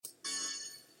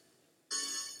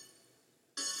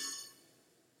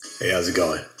Hey, how's it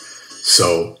going?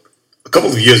 So, a couple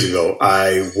of years ago,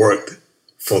 I worked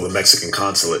for the Mexican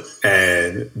consulate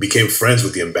and became friends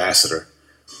with the ambassador,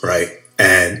 right?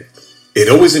 And it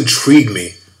always intrigued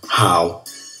me how,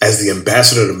 as the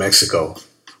ambassador to Mexico,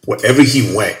 wherever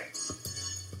he went,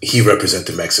 he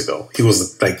represented Mexico. He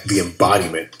was like the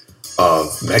embodiment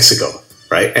of Mexico,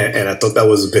 right? And I thought that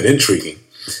was a bit intriguing.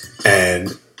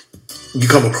 And you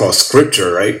come across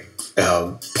scripture, right?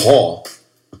 Paul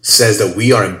says that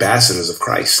we are ambassadors of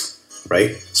Christ,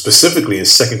 right? Specifically in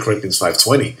 2 Corinthians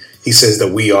 5:20, he says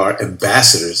that we are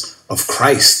ambassadors of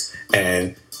Christ.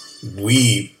 And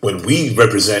when we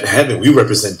represent heaven, we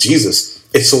represent Jesus.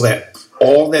 It's so that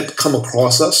all that come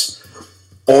across us,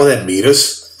 all that meet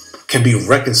us, can be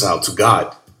reconciled to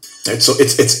God. Right? So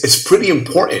it's pretty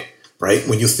important, right?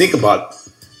 When you think about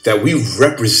that, we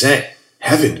represent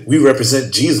heaven, we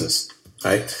represent Jesus,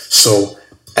 right? So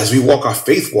as we walk our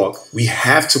faith walk, we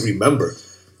have to remember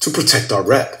to protect our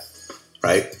rep,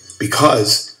 right?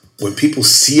 Because when people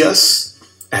see us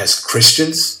as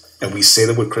Christians and we say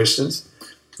that we're Christians,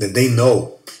 then they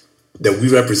know that we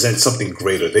represent something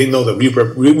greater. They know that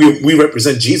we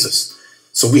represent Jesus.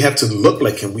 So we have to look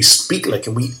like him, we speak like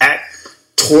him, we act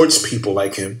towards people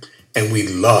like him, and we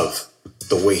love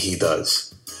the way he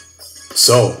does.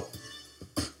 So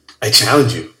I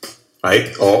challenge you,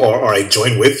 right? Or I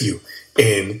join with you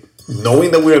in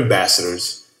knowing that we're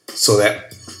ambassadors so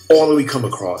that all that we come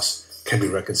across can be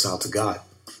reconciled to God.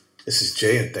 This is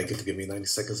Jay, and thank you for giving me 90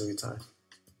 seconds of your time.